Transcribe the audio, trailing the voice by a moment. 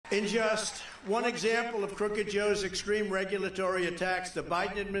In just one example of Crooked Joe's extreme regulatory attacks, the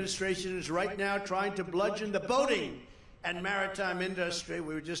Biden administration is right now trying to bludgeon the boating and maritime industry.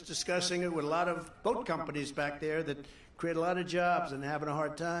 We were just discussing it with a lot of boat companies back there that create a lot of jobs and having a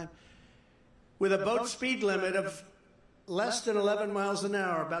hard time. With a boat speed limit of less than 11 miles an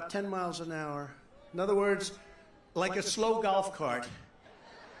hour, about 10 miles an hour. In other words, like a slow golf cart.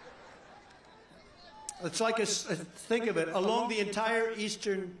 It's like think of it, along the entire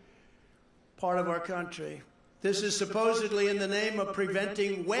eastern part of our country. This is supposedly in the name of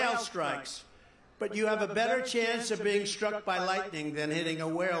preventing whale strikes. But you have a better chance of being struck by lightning than hitting a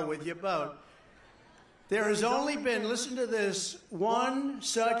whale with your boat. There has only been, listen to this, one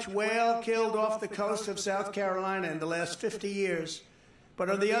such whale killed off the coast of South Carolina in the last 50 years. But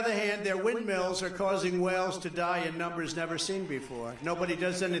on the other hand, their windmills are causing whales to die in numbers never seen before. Nobody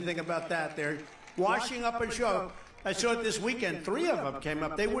does anything about that. They're washing up ashore. I saw it this weekend. 3 of them came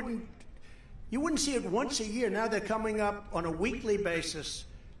up. You wouldn't see it once a year. Now they're coming up on a weekly basis.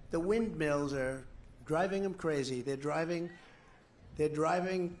 The windmills are driving them crazy. They're driving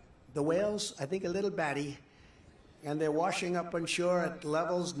the whales, I think a little batty, and they're washing up on shore at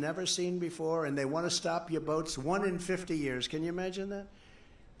levels never seen before, and they want to stop your boats 1 in 50 years. Can you imagine that?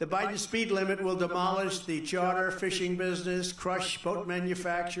 The Biden speed limit will demolish the charter fishing business, crush boat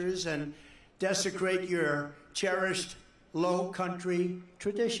manufacturers, and desecrate your cherished low country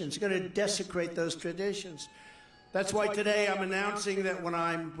traditions. It's going to desecrate those traditions. That's why today I'm announcing that when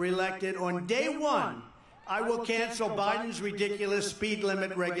I'm reelected, on day 1, I will cancel Biden's ridiculous speed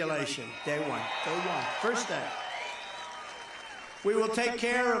limit regulation. Day one, first day. We will take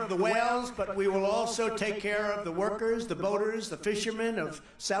care of the whales, but we will also take care of the workers, the boaters, the fishermen of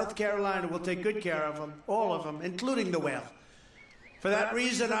South Carolina. We'll take good care of them, all of them, including the whale. For that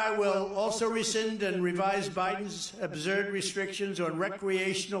reason, I will also rescind and revise Biden's absurd restrictions on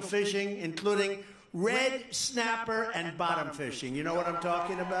recreational fishing, including red snapper and bottom fishing. You know what I'm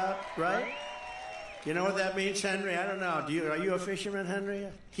talking about, right? You know what that means, Henry? I don't know. Are you a fisherman, Henry?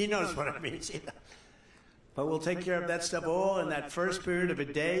 He knows what it means. But we'll take care of that stuff all in that first period of a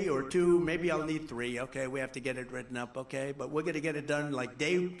day or 2. Maybe I'll need 3. Okay, we have to get it written up. Okay, but we're going to get it done like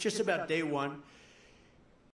just about day 1.